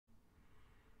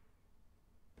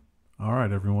All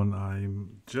right, everyone.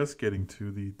 I'm just getting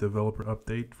to the developer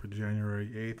update for January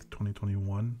 8th,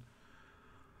 2021.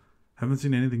 Haven't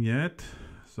seen anything yet,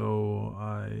 so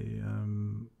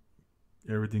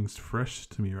everything's fresh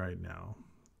to me right now.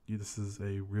 This is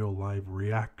a real live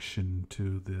reaction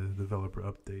to the developer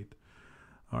update.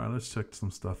 All right, let's check some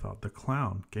stuff out. The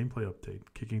Clown gameplay update.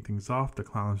 Kicking things off, the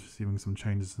Clown is receiving some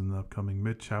changes in the upcoming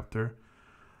mid chapter.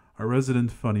 Our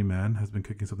resident funny man has been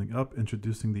cooking something up,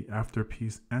 introducing the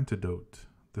Afterpiece Antidote.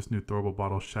 This new throwable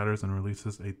bottle shatters and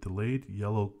releases a delayed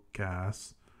yellow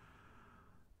gas.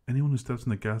 Anyone who steps in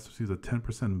the gas receives a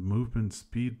 10% movement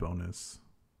speed bonus.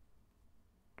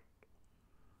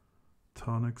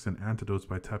 Tonics and antidotes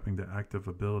by tapping the active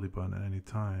ability button at any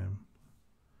time.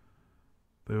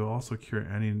 They will also cure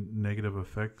any negative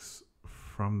effects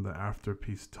from the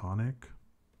Afterpiece tonic.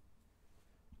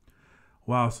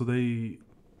 Wow, so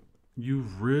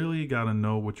you've really got to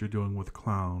know what you're doing with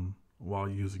Clown while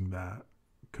using that,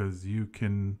 because you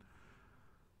can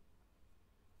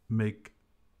make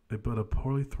but a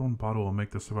poorly thrown bottle will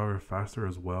make the survivor faster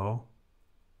as well.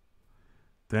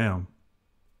 Damn.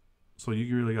 So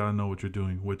you really got to know what you're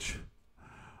doing, which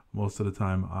most of the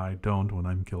time I don't when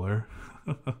I'm killer.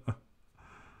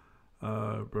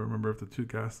 But remember, if the two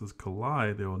gases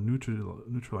collide, they will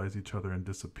neutralize each other and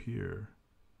disappear.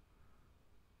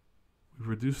 We've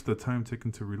reduced the time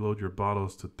taken to reload your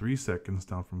bottles to 3 seconds,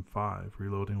 down from 5.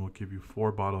 Reloading will give you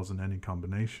 4 bottles in any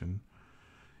combination.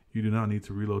 You do not need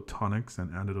to reload tonics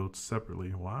and antidotes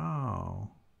separately.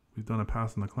 Wow. We've done a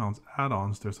pass on the Clown's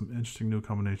add-ons. There's some interesting new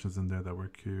combinations in there that we're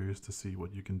curious to see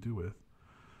what you can do with.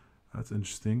 That's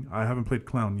interesting. I haven't played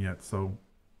Clown yet, so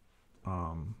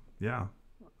yeah.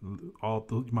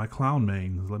 My Clown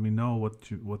mains, let me know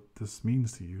what this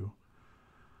means to you.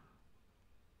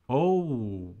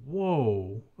 Oh,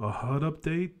 whoa. A HUD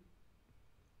update?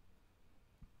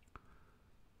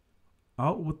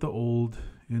 Out with the old,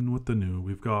 in with the new.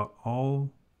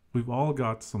 We've all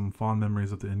got some fond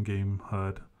memories of the in-game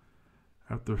HUD.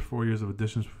 After 4 years of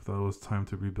additions, we thought it was time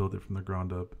to rebuild it from the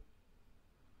ground up.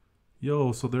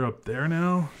 Yo, so they're up there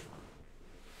now?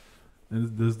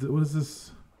 And what is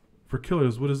this? For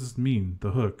killers, what does this mean?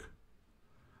 The hook.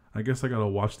 I guess I gotta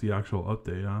watch the actual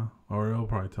update, huh? Or it'll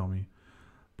probably tell me.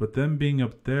 But them being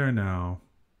up there now,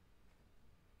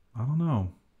 I don't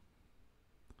know.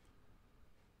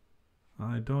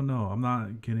 I'm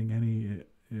not getting any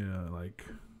like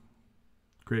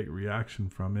great reaction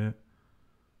from it.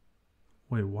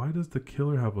 Wait, why does the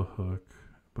killer have a hook,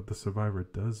 but the survivor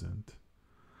doesn't?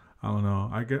 I don't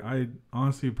know. I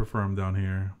honestly prefer him down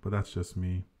here, but that's just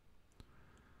me.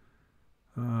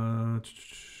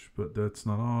 But that's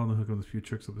not all. The hook of the few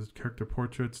tricks of his character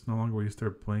portraits. No longer will you stare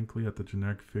blankly at the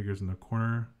generic figures in the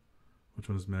corner. Which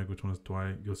one is Meg? Which one is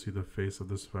Dwight? You'll see the face of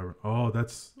the survivor. Oh,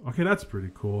 that's okay. That's pretty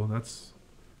cool. That's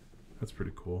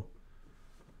pretty cool.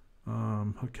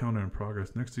 Hook counter in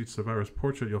progress. Next to each survivor's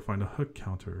portrait, you'll find a hook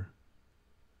counter.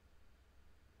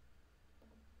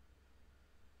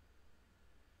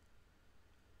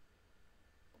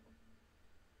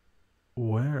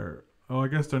 Where? Oh, I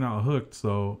guess they're not hooked.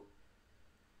 So,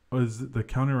 oh, is it the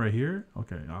counter right here?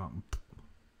 Okay. I'm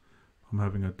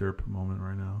having a derp moment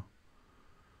right now.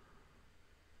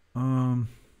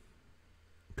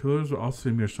 Killers will also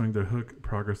see me showing their hook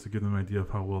progress to give them an idea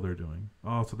of how well they're doing.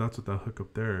 Oh, so that's what that hook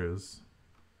up there is.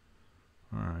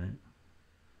 Alright.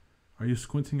 Are you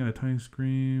squinting at a tiny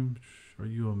screen? Are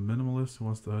you a minimalist who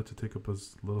wants the HUD to take up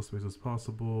as little space as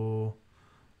possible?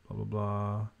 Blah, blah,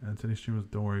 blah. And to any streamers,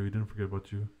 don't worry, we didn't forget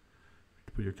about you.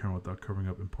 Put your camera without covering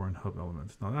up important hub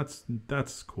elements. Now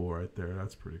that's cool right there.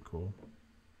 That's pretty cool.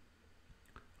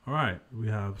 All right, we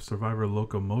have Survivor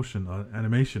Locomotion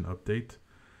animation update.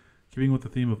 Keeping with the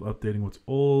theme of updating what's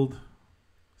old,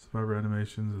 Survivor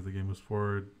animations as the game moves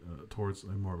forward towards a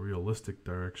more realistic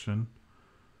direction.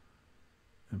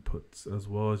 Inputs as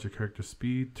well as your character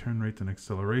speed, turn rate, and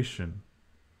acceleration.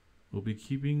 We'll be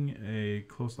keeping a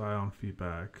close eye on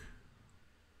feedback.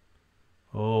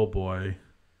 Oh boy.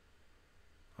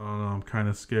 I don't know, I'm kind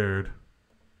of scared.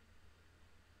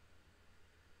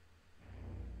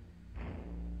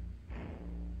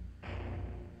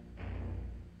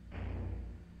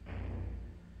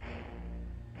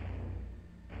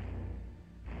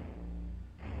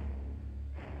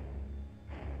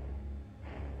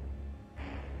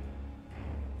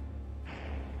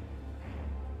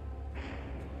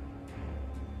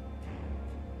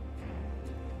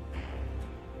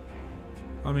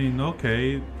 I mean,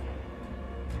 okay.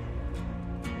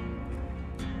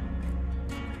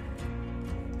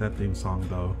 That theme song,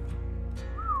 though.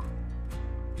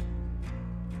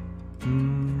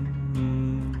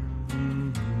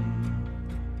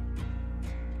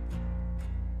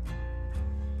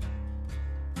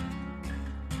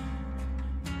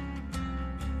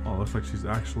 looks like she's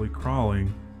actually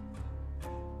crawling.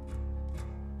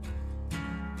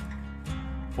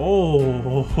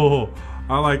 Oh,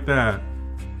 I like that.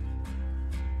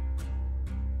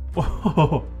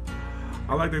 Oh,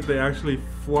 I like that they actually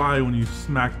fly when you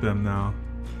smack them now.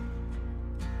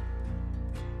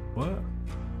 What?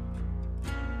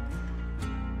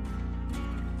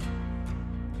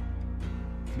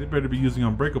 They better be using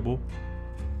Unbreakable.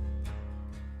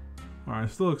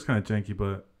 Alright, still looks kind of janky,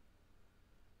 but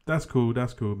that's cool.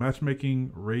 That's cool.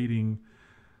 Matchmaking, rating,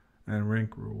 and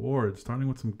rank rewards. Starting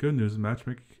with some good news,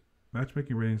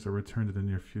 matchmaking ratings are returned in the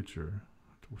near future.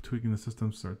 Tweaking the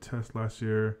system start test last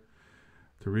year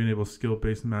to re-enable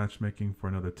skill-based matchmaking for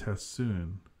another test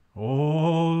soon.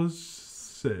 Oh,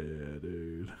 shit,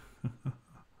 dude.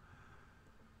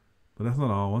 But that's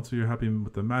not all. Once you're happy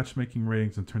with the matchmaking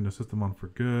ratings and turn the system on for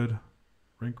good,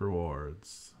 rank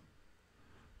rewards.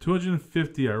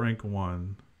 250 at rank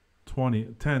 1,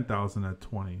 10,000 at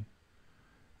 20,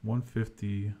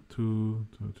 150,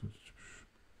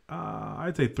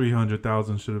 I'd say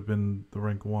 300,000 should have been the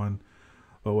rank 1,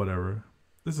 but whatever.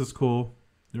 This is cool.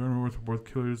 You earn rewards for both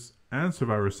killers and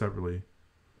survivors separately.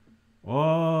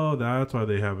 Oh, that's why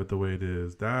they have it the way it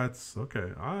is. That's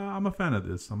okay. I'm a fan of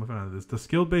this. The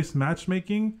skill-based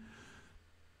matchmaking.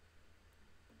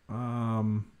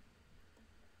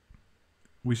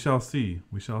 We shall see.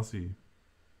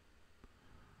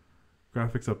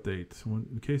 Graphics update.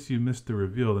 In case you missed the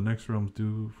reveal, the next realms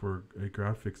due for a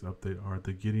graphics update are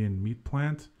the Gideon Meat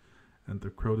Plant and the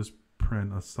Crotus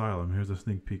Pren Asylum. Here's a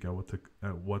sneak peek at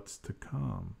what's to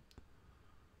come.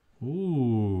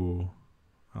 Ooh.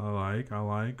 I like.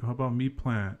 How about Meat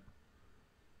Plant?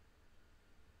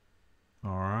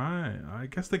 Alright. I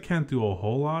guess they can't do a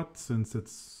whole lot since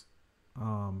it's,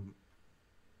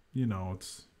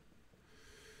 it's...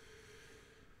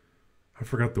 I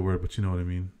forgot the word, but you know what I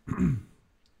mean.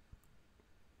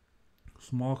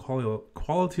 Small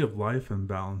quality of life and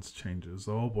balance changes.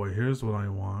 Oh boy, here's what I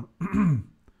want.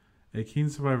 A keen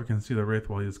survivor can see the wraith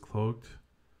while he is cloaked.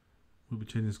 We'll be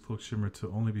changing his cloak shimmer to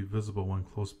only be visible when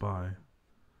close by.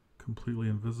 Completely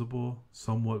invisible,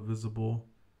 somewhat visible,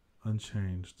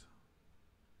 unchanged.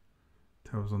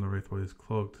 Taps on the wraith while he's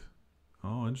cloaked.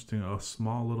 Oh, interesting. A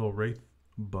small little wraith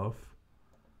buff.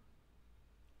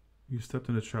 You stepped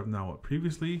in a trap, now what?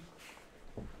 Previously,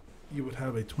 you would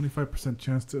have a 25%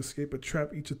 chance to escape a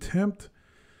trap each attempt.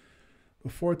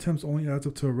 But 4 attempts only adds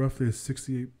up to roughly a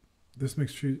 68. This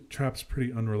makes traps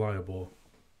pretty unreliable.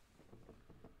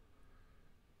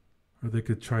 Or they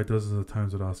could try dozens of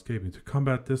times without escaping. To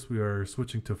combat this, we are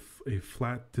switching to a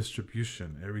flat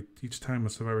distribution. Each time a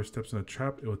survivor steps in a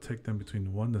trap, it will take them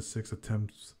between 1 to 6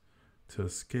 attempts to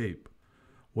escape.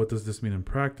 What does this mean in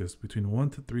practice? Between 1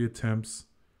 to 3 attempts,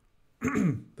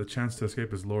 the chance to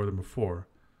escape is lower than before.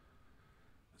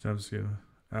 The chance to escape.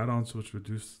 Add-ons which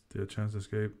reduce the chance to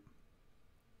escape.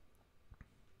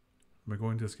 Am I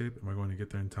going to escape? Am I going to get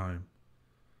there in time?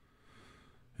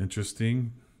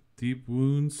 Interesting. Deep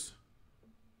wounds.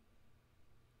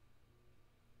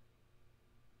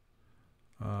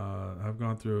 I've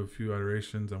gone through a few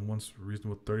iterations and once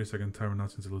reasonable 30-second timer now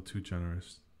seems a little too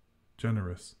generous.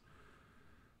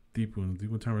 Deep wound. Deep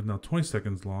wound timer is now 20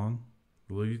 seconds long.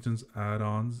 The Legion's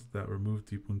add-ons that remove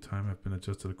deep wound time have been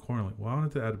adjusted accordingly. Well, I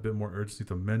wanted to add a bit more urgency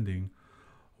to mending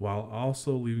while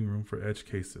also leaving room for edge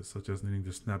cases, such as needing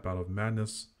to snap out of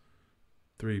Madness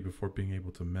 3 before being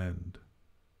able to mend.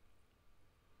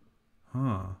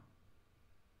 Huh.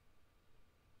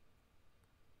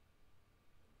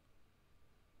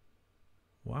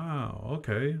 Wow,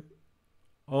 okay.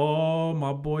 Oh,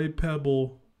 my boy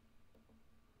Pebble.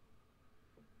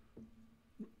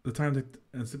 The time to,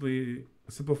 and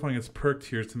simplifying its perk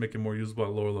tiers to make it more usable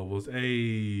at lower levels.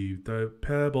 Hey, the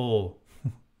Pebble.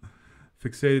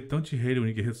 Fixated. Don't you hate it when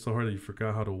you get hit so hard that you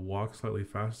forgot how to walk slightly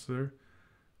faster?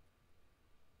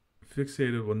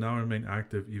 Fixated will now remain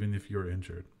active even if you're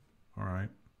injured. Alright.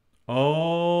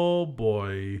 Oh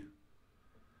boy.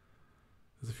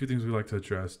 There's a few things we like to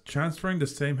address. Transferring the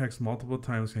same hex multiple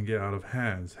times can get out of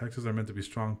hands. Hexes are meant to be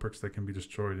strong perks that can be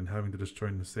destroyed, and having to destroy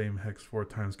the same hex 4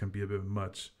 times can be a bit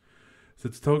much.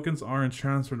 Since tokens aren't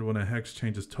transferred when a hex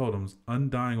changes totems,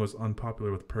 Undying was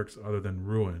unpopular with perks other than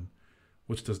Ruin,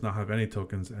 which does not have any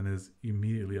tokens and is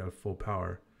immediately at full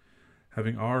power.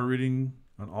 Having aura reading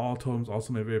on all totems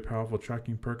also made a very powerful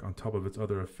tracking perk on top of its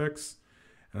other effects,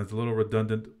 and it's a little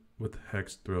redundant with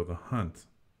Hex Thrill the Hunt.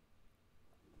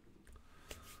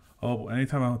 Oh,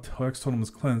 anytime a Hex totem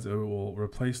is cleansed, it will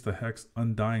replace the Hex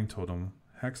Undying totem.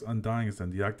 Hex Undying is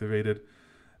then deactivated.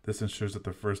 This ensures that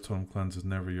the first totem cleanse is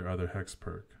never your other Hex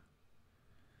perk.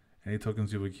 Any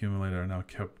tokens you've accumulated are now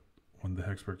kept when the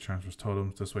Hexperk transfers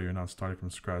totems. This way you're not starting from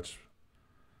scratch.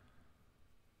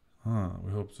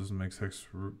 We hope this makes Hex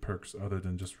perks other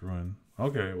than just Ruin.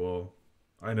 Okay, well,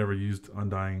 I never used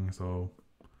Undying, so...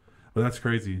 But that's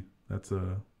crazy. That's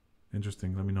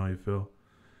interesting. Let me know how you feel.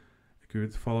 You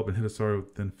could follow up and hit a star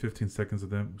within 15 seconds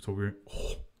of them. So we're...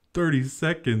 30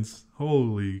 seconds!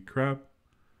 Holy crap.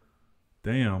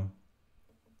 Damn.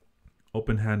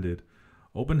 Open-handed.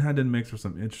 Open-handed makes for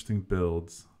some interesting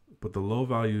builds, but the low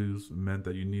values meant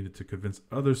that you needed to convince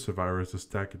other survivors to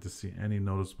stack it to see any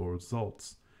noticeable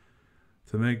results.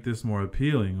 To make this more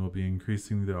appealing, we'll be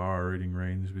increasing the R rating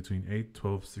range between 8,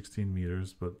 12, 16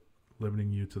 meters, but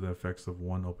limiting you to the effects of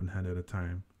one open hand at a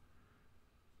time.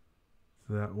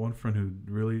 So that one friend who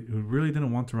really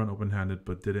didn't want to run open-handed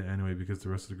but did it anyway because the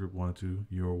rest of the group wanted to,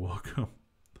 you're welcome.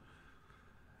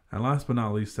 And last but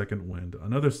not least, Second Wind.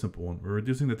 Another simple one. We're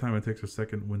reducing the time it takes for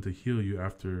Second Wind to heal you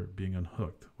after being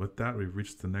unhooked. With that, we've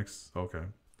reached the next... Okay.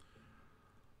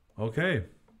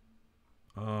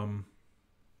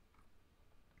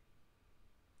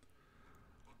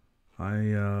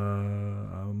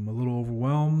 I'm a little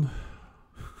overwhelmed,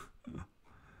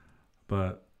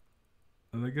 but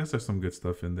I guess there's some good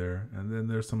stuff in there, and then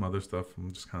there's some other stuff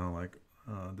I'm just kind of like,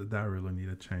 did that really need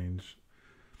a change?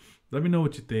 Let me know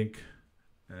what you think,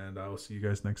 and I will see you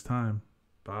guys next time.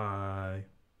 Bye.